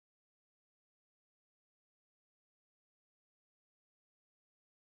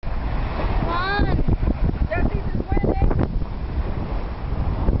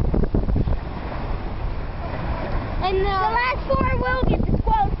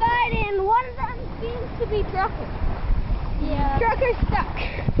stuck. Yeah. Trucker's stuck.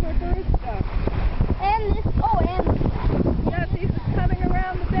 Trucker is stuck. And this, Yes, he's coming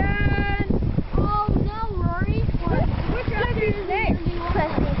around the bend. oh no, Rory. Which Krusty's next?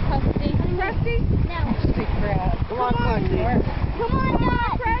 Krusty. Krusty? No. Krusty crab. Come on, Krusty. Come on,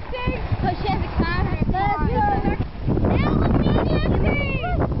 Dot. Krusty. Oh, she has a clown in her Let's car. go. Now let me get this.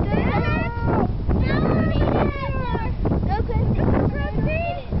 Now let me get this. Go, Krusty.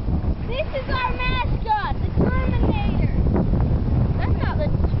 This is our mascot, the Terminator. That's not the...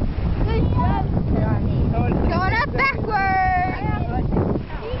 Good job, Krusty. Going up backwards.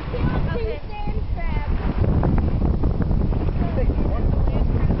 He killed two sand crabs.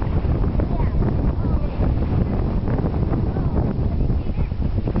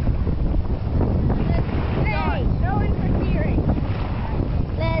 No interfering.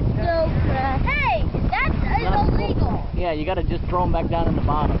 Let's go, Krusty. Hey, that's illegal. Yeah, you gotta just throw them back down in the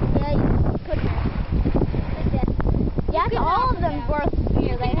bottom. Yeah, you could have. Yes, all of them birth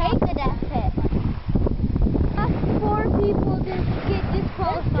here. They hate the death pit. 4 people just get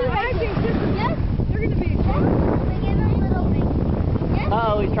disqualified. I think this is, Yes. they're going to be They get a little thing. Yes. Uh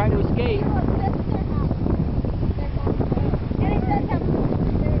oh, he's trying to escape. And it does have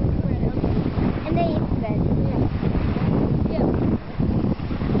and they eat spread. Yeah.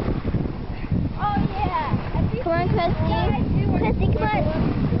 Oh yeah. Come on, Krusty. Krusty, come on.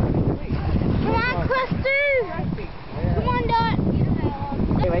 Come on, Krusty. Come on, Dot.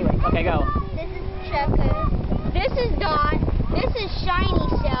 Wait. Okay, go. This is Chucker. This is Dot. This is Shiny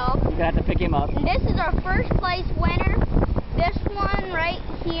Shell. You're gonna have to pick him up. And this is our first place winner. This one right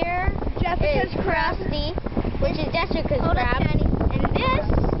here is Krusty, which is Jessica's crab. And this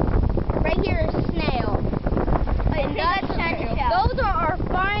right here is Snail. And those are our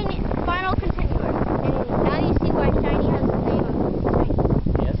final contenders. And now you see why Shiny has the name of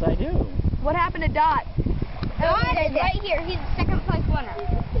Shiny. Yes, I do. What happened to Dot? Dot is right here. He's the second place winner.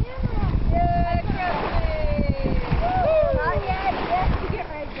 Yeah, Krusty. Not yet. You have to get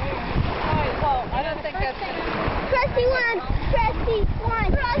right there. Alright, well, I don't think that's going to... Krusty won. Krusty won.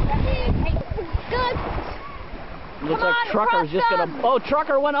 Krusty. Good. Looks Come like on, Trucker's just gonna... Krusty. Oh,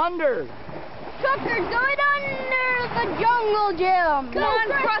 Trucker went under! Trucker's going under the jungle gym. Come on,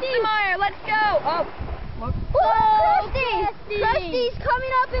 Krusty Meyer, let's go. Oh, look. Whoa, Krusty. Krusty's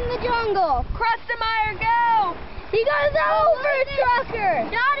coming up in the jungle. Krusty Meyer, go. He goes over Trucker.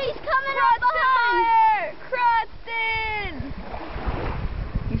 Dottie's coming up behind. Krustin!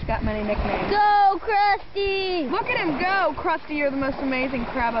 He's got many nicknames. Go, Krusty. Look at him go. Krusty, you're the most amazing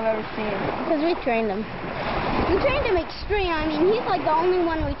crab I've ever seen. Because we trained him. We trained him extreme. I mean, he's like the only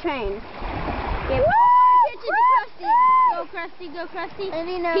one we trained. Yeah, Krusty. Go, Krusty. Go, Krusty. And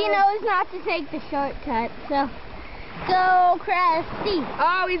he knows not to take the shortcut. So, go, Krusty.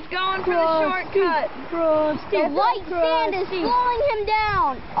 Oh, he's going for the shortcut. The white sand is slowing him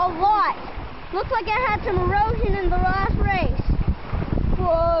down a lot. Looks like I had some erosion in the last race.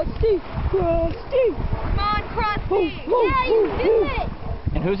 Krusty. Come on, Krusty. Yeah, you can do it.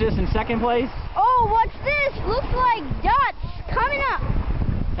 And who's this in second place? Oh, what's this? Looks like Dot's coming up.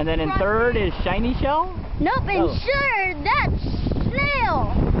 And then in third is Shiny Shell? Nope, and Oh. sure, that's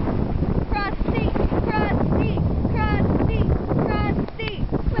Snail. Krusty.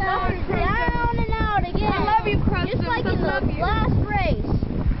 Down and out again. I love you, Krusty. Just like I in love the you. last race.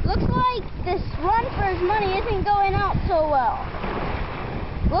 Looks like this run for his money isn't going out so well.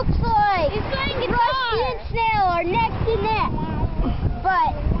 Looks like Krusty and Snail are neck to neck.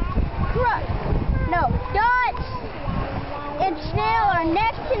 But Dot and Snail are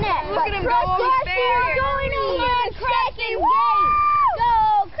neck to neck. Look at him go over Krusty there. is going over the second gate. Go,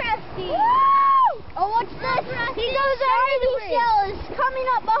 Krusty. Oh, what's this? He goes over the shell is coming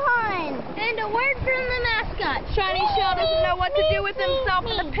up behind. And a word from the mascot. Shiny Shell doesn't know what to do with himself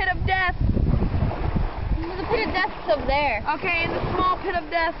in the pit of death. The pit of death's over there. Okay, in the small pit of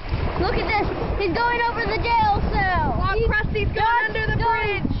death. Look at this. He's going over the jail cell. Oh, Krusty's going under the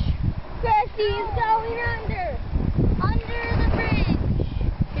bridge. Krusty's going under. Under the bridge.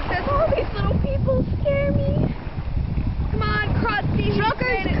 He says, oh, these little people scare me. Come on, Krusty.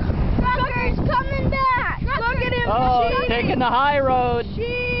 Trucker's coming back. Look at him. Oh, cheating. taking the high road.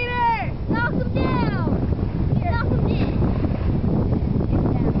 Cheater. Knock him down. Here. Knock him down.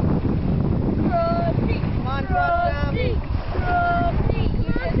 Krusty. Come on, Krusty.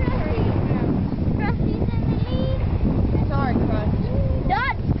 Krusty's in the lead. Sorry, Krusty.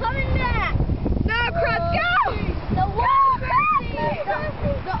 Dot's coming back. No, Krusty. Go.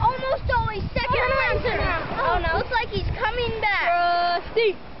 The almost always second racer. Oh no. Looks like he's coming back.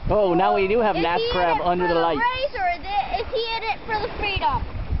 Oh, now we do have Is he in NASCRAB it under for the lights. race or is he in it for the freedom?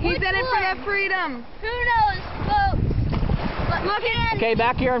 He's Which in it for one? that freedom. Who knows, folks? But Look at- Okay,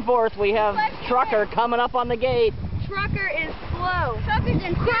 back here in fourth, we have Trucker coming up on the gate. Trucker is slow. Trucker's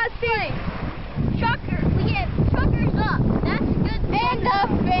in fifth place. Trucker, Trucker's up. That's a good. And the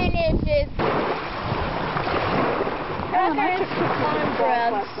finish is. Trucker is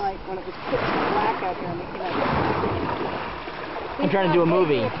Andros. When it was pitch black out here, and we came out. I'm trying to do a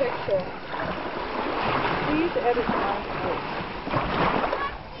movie. Please edit my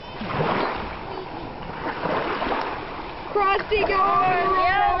Krusty, go Get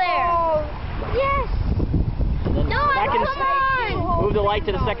over there. Yes. And then No, back in, come on. move the light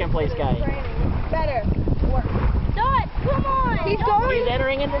to the second place guy. Better. Dot, come on. He's going. He's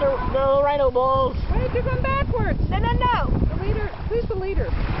entering into the Rhino Bulls. Why did you come backwards? No. The leader. Who's the leader?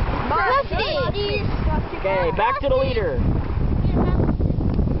 Krusty. Okay, back to the leader.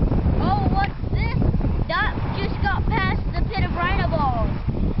 Oh, what's this? Dot just got past the pit of rhino balls.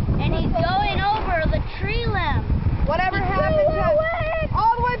 And he's going over the tree limb. Whatever happened to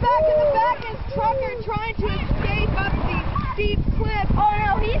all the way back in the back is Trucker trying to escape up the steep cliff. Oh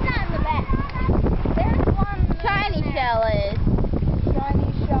no, he's not in the back. There's one. Shiny Shell is. Shiny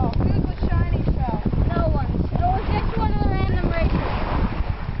shell. Who's the shiny shell? No one. It was just one of the random racers.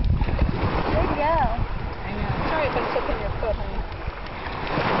 There you go. I know. Sorry if I'm slipping your foot, honey.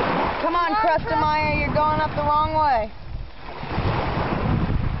 Come on, Krustemeyer, you're going up the wrong way.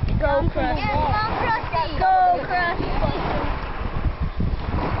 Go Krusty. Yeah, come on, Krusty. Go Krusty.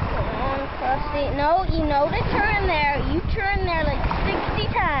 Come on, Krusty. No, you know to turn there. You turn there like 60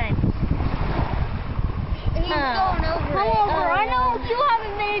 times. He's going over Come over. I know you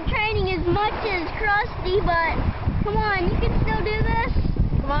haven't been training as much as Krusty, but come on, you can still do this.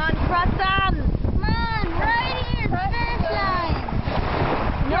 Come on, Krustin. Come on, right here, finish line.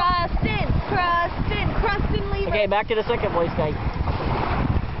 Krustin, leave Okay, back to the second place guy.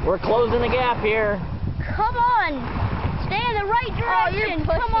 We're closing the gap here. Come on, stay in the right direction.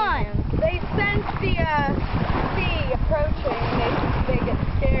 Come on. They sense the approaching and they get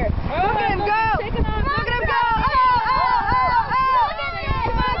scared. Look at him go! Look at him go!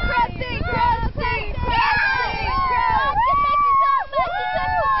 Come on,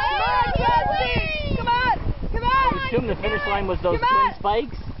 Krusty! Come on! I assume the finish line was those Come on. twin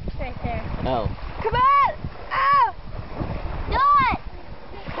spikes? Right there. Oh. Come on!